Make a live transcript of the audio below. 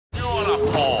a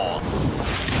pawn.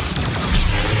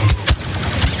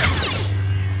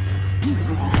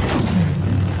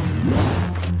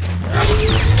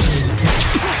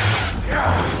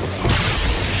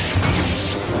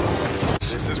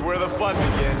 This is where the fun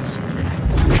begins.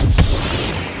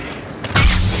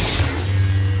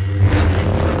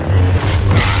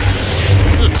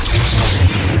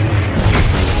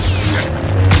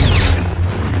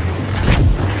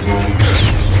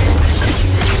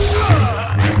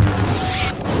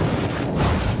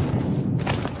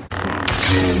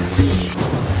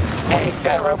 A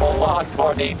terrible loss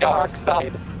for the dark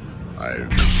side. I'm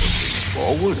looking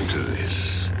forward to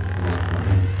this.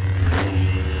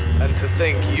 And to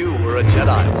think you were a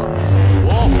Jedi once.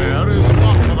 Warfare is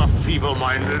not for the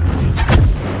feeble-minded.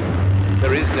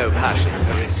 There is no passion,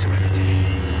 there is serenity.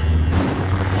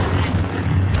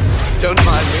 Don't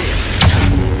mind me.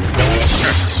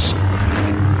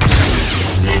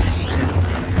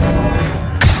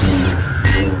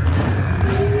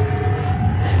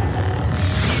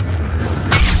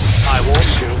 I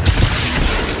warned you.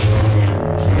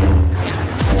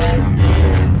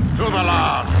 To the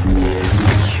last.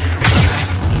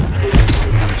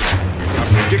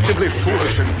 Predictably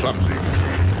foolish and clumsy.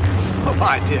 Oh,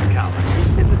 my dear Calvin, you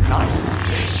say the nicest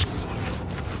things.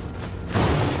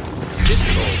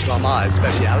 Citadels are my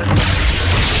speciality.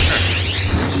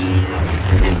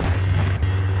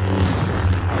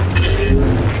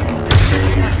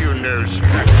 Have you no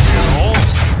strategy at all?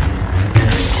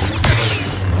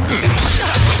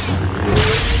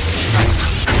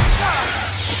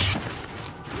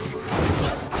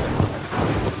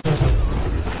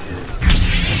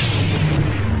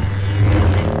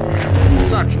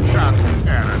 Such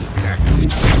transparent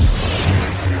tactics.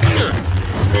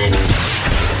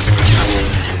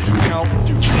 Now,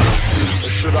 Dooku. Or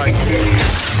should I say?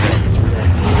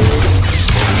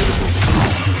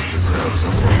 Deserves a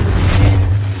fall.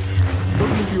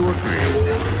 Don't you agree?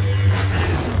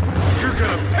 You're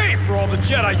gonna pay for all the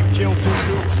Jedi you killed,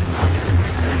 Dooku.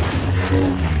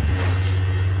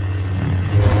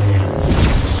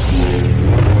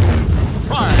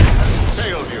 Pride has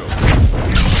failed you.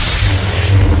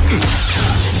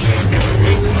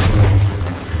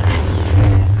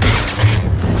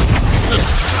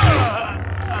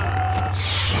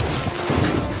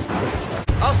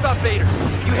 I'll stop Vader.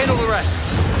 You handle the rest.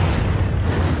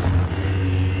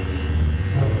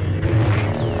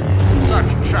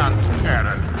 Such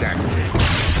transparent tactics.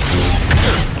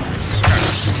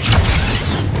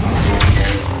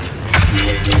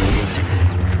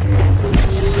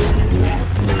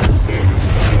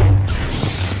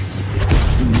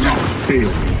 Do not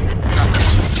fail me.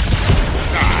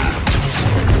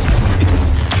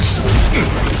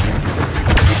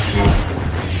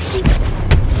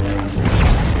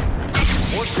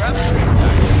 More scrap?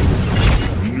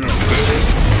 No.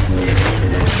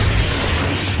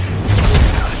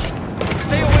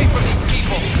 Stay away from these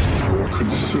people. Your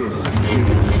concern is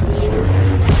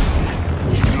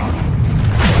nothing.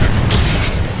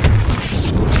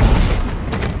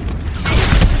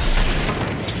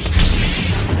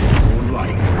 More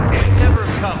light. It never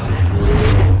comes.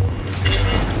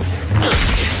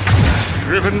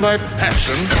 Driven by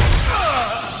passion.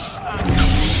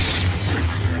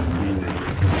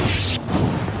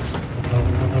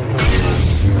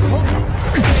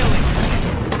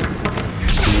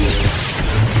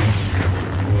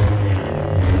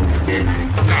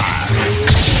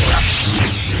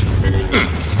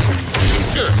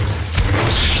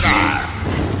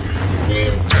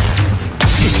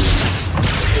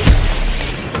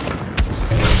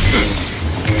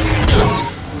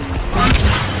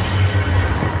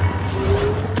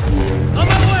 On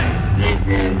my way!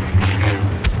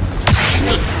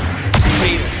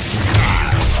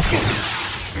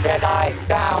 Jedi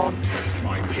down.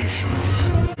 My patience.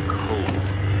 Cold.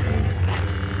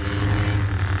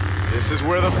 This is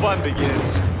where the fun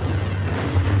begins.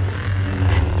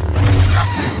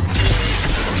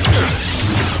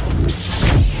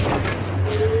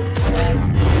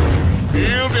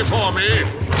 Kneel before me.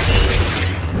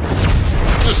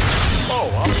 Oh,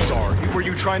 I'm sorry. Were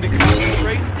you trying to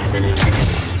concentrate?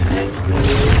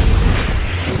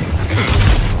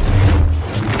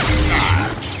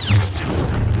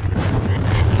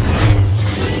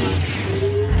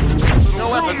 No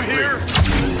weapons here.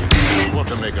 Don't want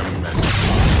to make a mess.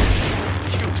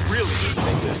 You really didn't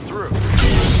think this through.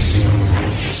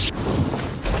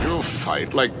 You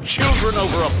fight like children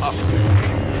over a puff.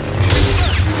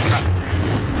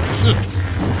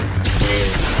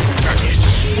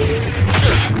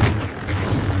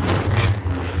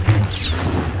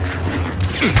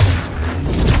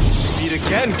 Need a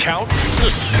again, Count.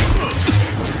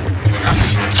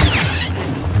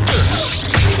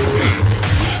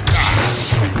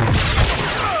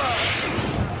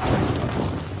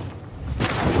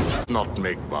 Not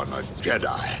make one a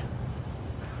Jedi.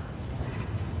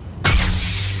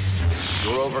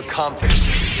 Your overconfidence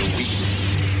is your weakness.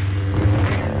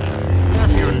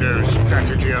 Have you no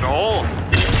strategy at all?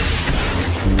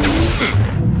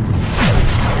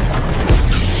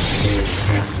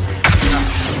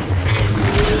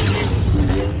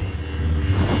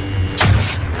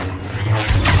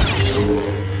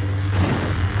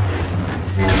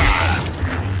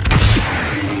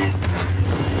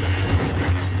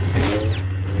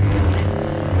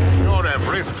 Your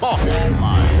every thought is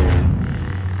mine.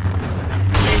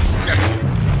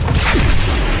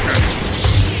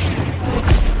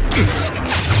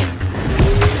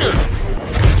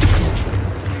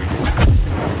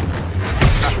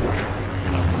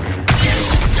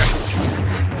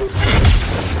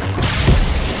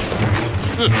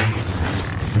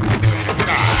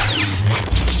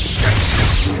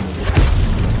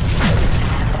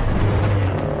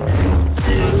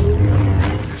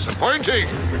 Disappointing.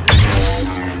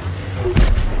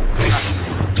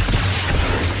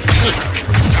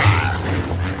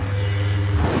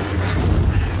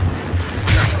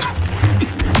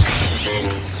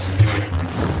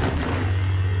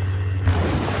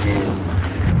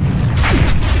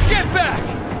 Get back!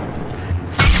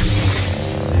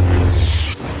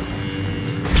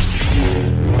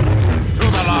 To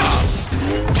the last.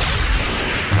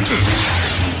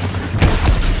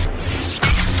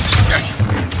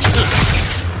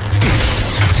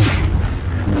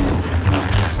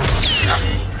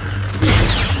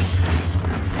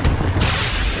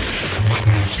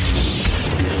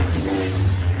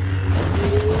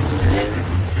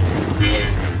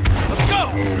 Let's go!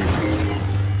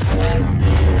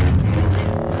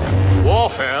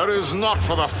 Warfare is not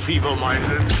for the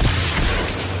feeble-minded.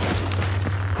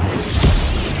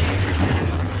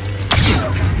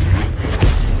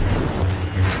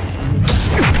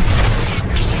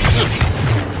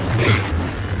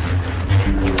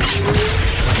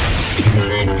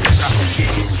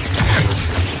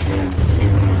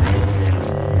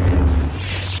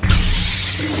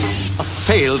 A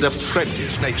failed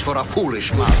apprentice makes for a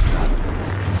foolish master.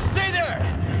 Stay there!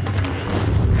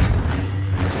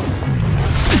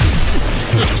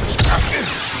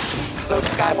 Luke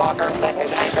Skywalker let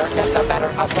his anger get the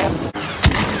better of him.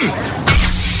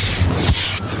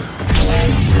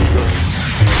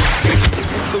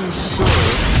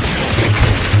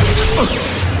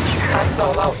 Han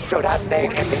Solo should have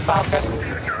stayed in the Falcon.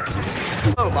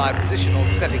 Oh, my position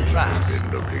on setting traps.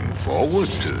 Been looking forward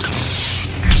to.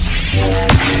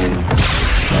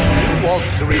 You want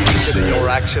to reconsider your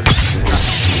actions.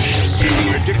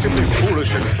 Predictably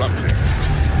foolish and clumsy.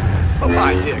 Oh,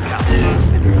 my dear Captain, I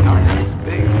said the nicest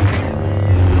things.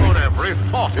 Your every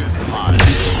thought is mine.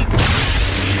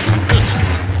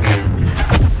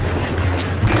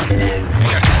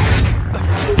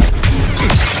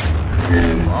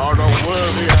 Are a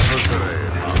worthy adversary,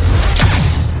 Master.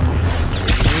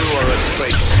 You are a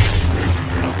traitor.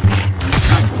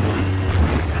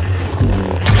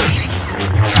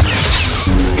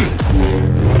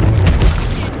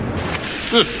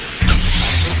 I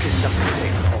think this doesn't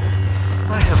take long.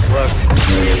 I have work to do.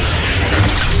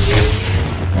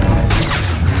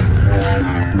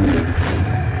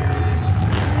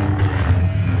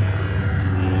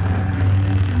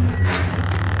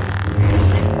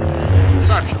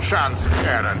 Such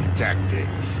transparent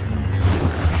tactics.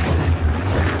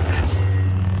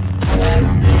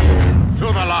 To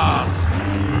the last.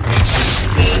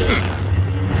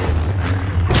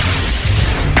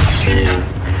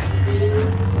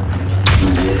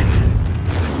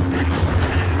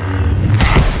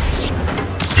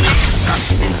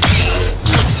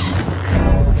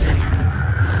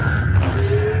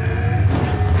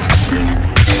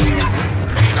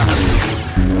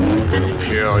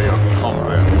 Hear your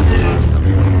comrades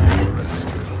coming to your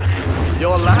rescue.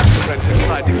 Your last apprentice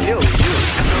tried to kill you.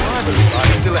 So I believe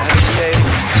I'm still ahead of the game.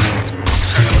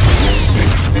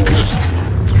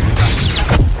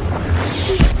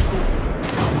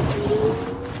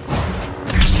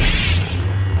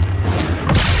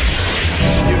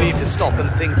 You need to stop and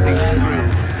think things through.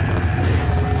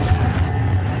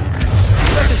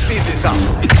 Let us speed this up.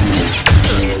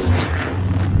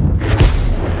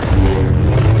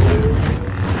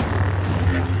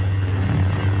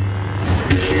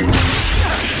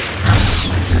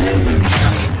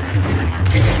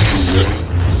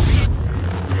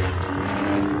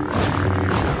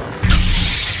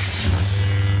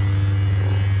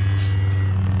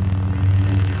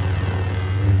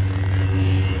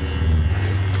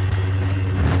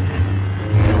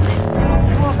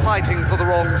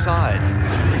 wrong side.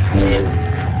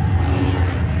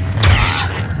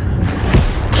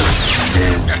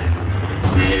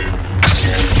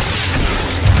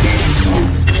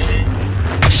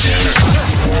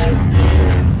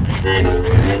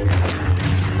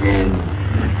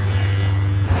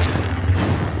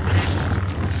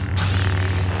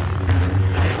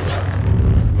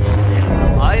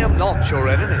 I am not your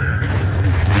enemy.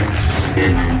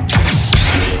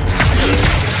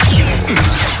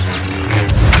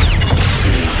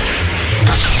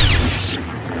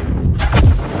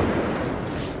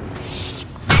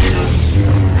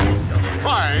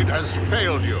 Pride has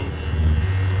failed you.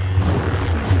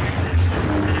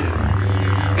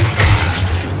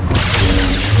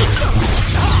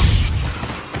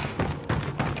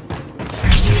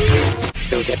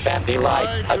 To defend the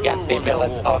light against the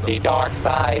villains of the dark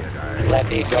side. Let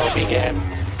the show begin.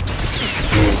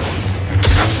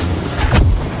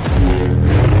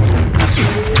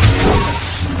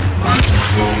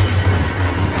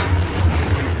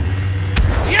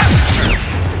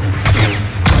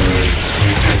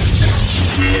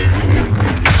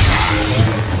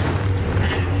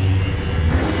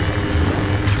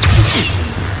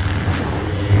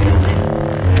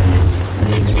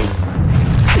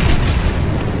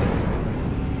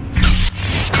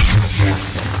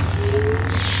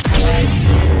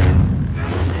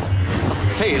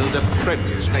 Failed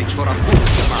apprentice makes for a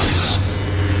fool's master.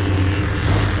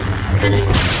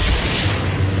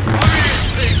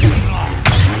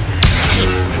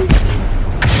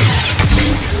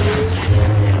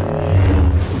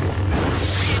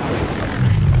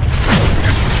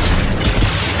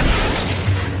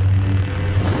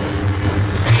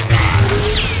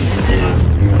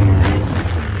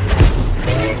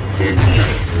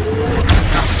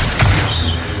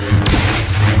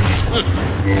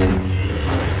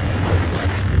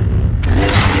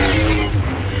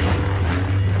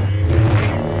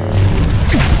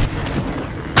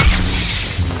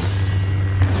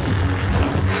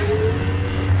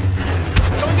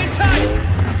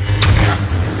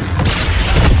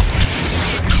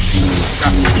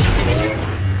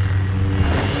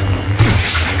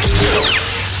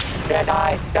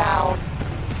 Jedi down.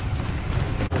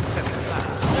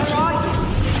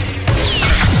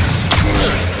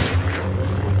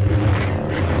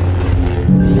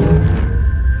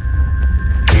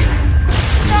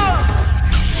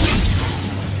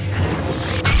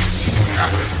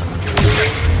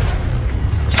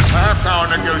 Perhaps our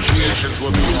negotiations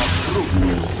will be more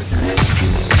fruitful.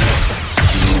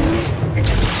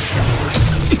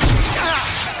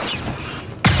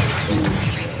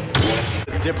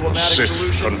 Diplomatic Sith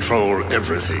solution. control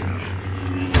everything.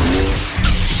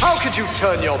 How could you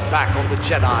turn your back on the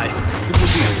Jedi?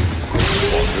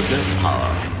 Under their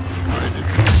power. I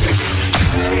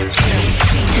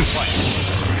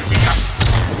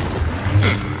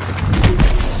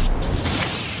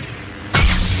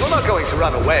You're not going to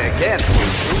run away again.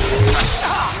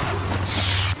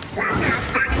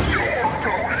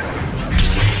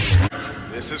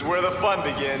 This is where the fun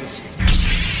begins.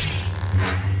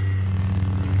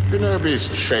 Kenobi's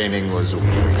training was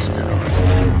wasted on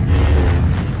him.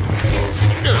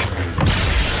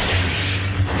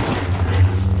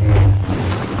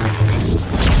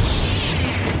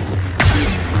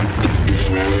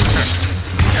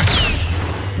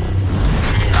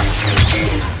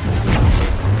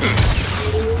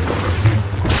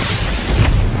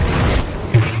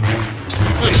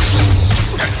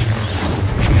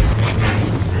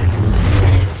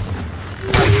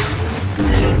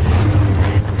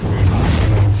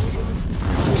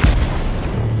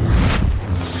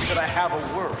 Have a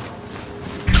word.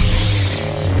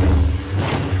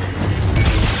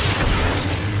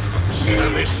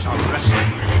 Service unresting.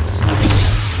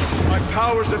 My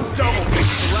powers have doubled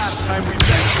since the last time we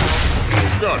met.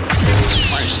 Good.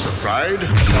 Twice the pride.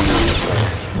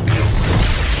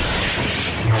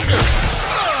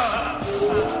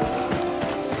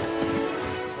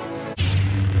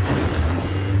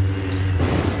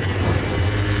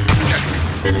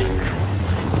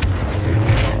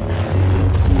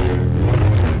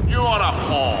 You are a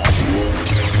pawn.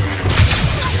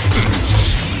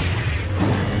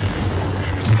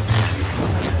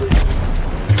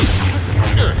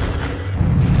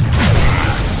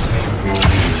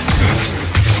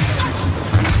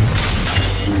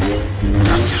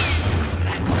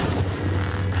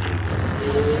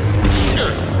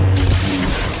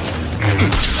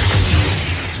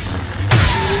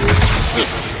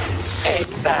 A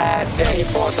sad day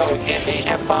for those in the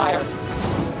Empire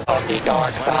of the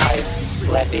dark side.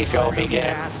 Let the show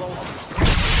begin.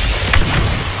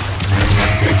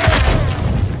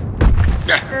 A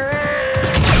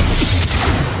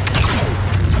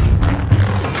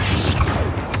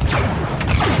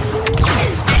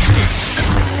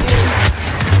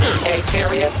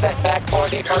serious setback for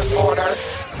the First Order.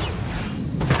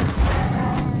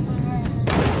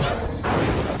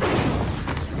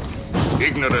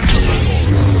 Ignorance of the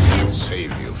Force will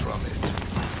save you from it.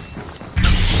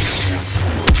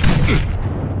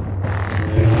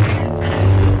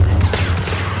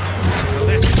 So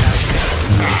this is how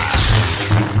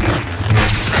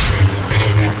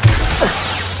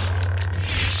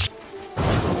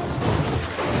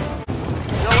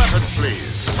No weapons,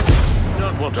 please.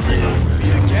 Don't want to make a mess.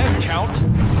 again, Count.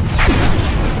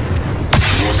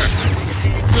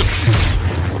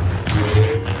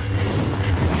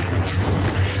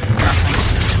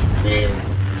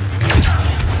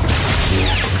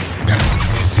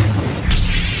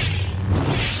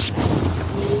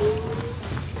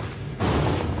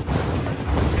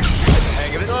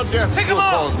 Your death will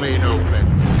cause me no pleasure.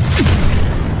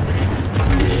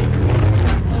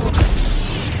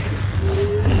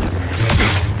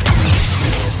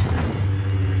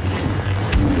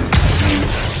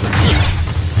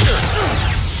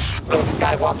 Luke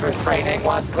Skywalker's training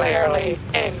was clearly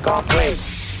incomplete.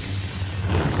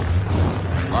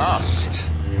 Last.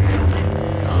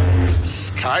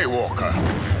 Skywalker.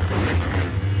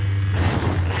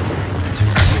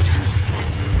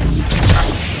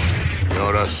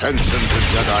 Your ascension to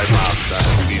Jedi Master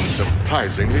has been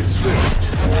surprisingly swift.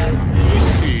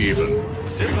 Hasty even.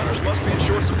 Sith hunters must be in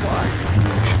short supply.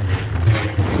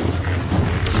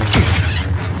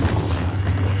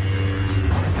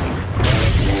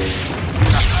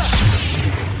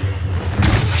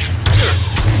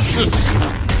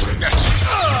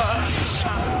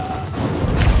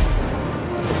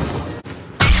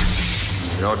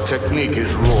 Your technique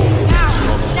is raw.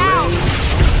 Now!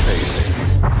 Amazing.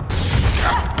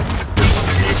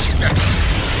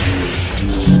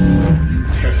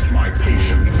 Test my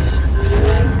patience.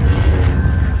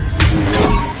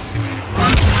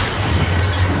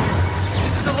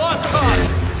 This is a lost cause.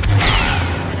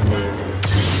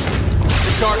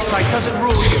 The dark side doesn't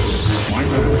rule you. My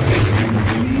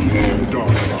friend, and the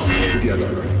dark side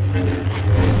together.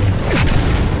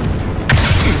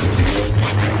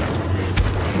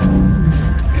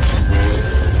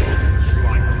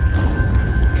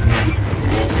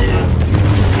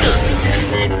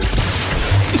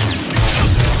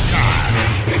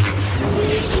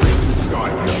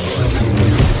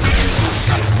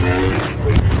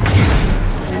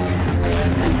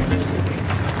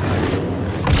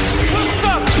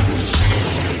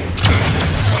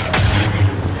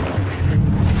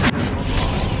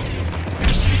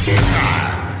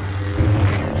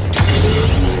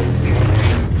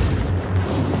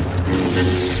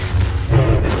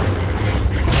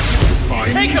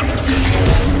 Take him!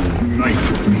 Unite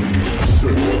with me,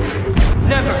 Swordsman.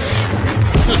 Never!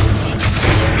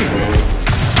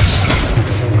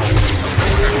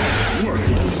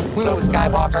 Luke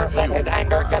Skywalker let his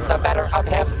anger get the better of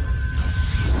him.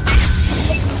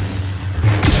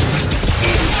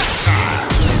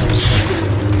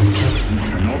 You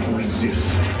cannot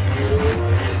resist.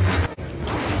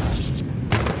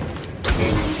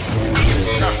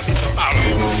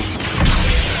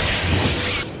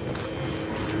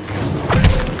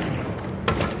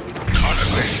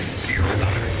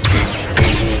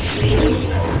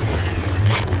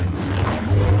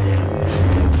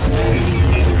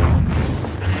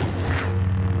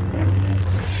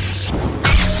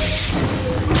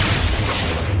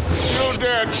 You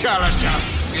dare challenge us,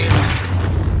 Sith?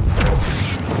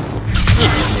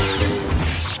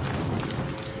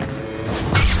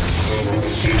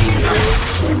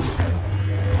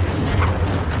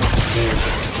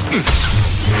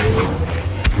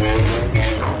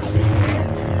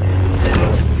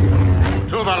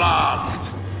 To the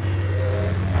last.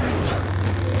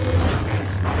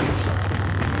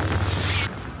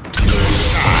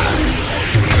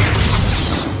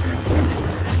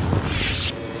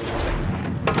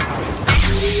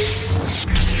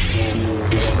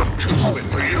 Too swift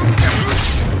for you.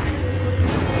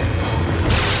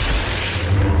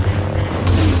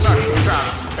 Such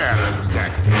transparent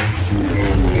tactics.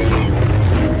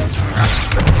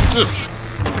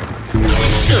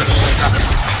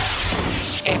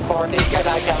 In for the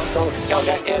Jedi Council,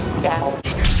 Yoda is down.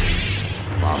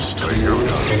 Master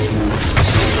Yoda.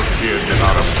 Appeared in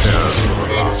our affairs for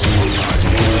the last time.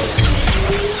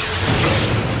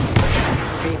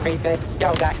 Defeated,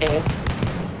 Yoda is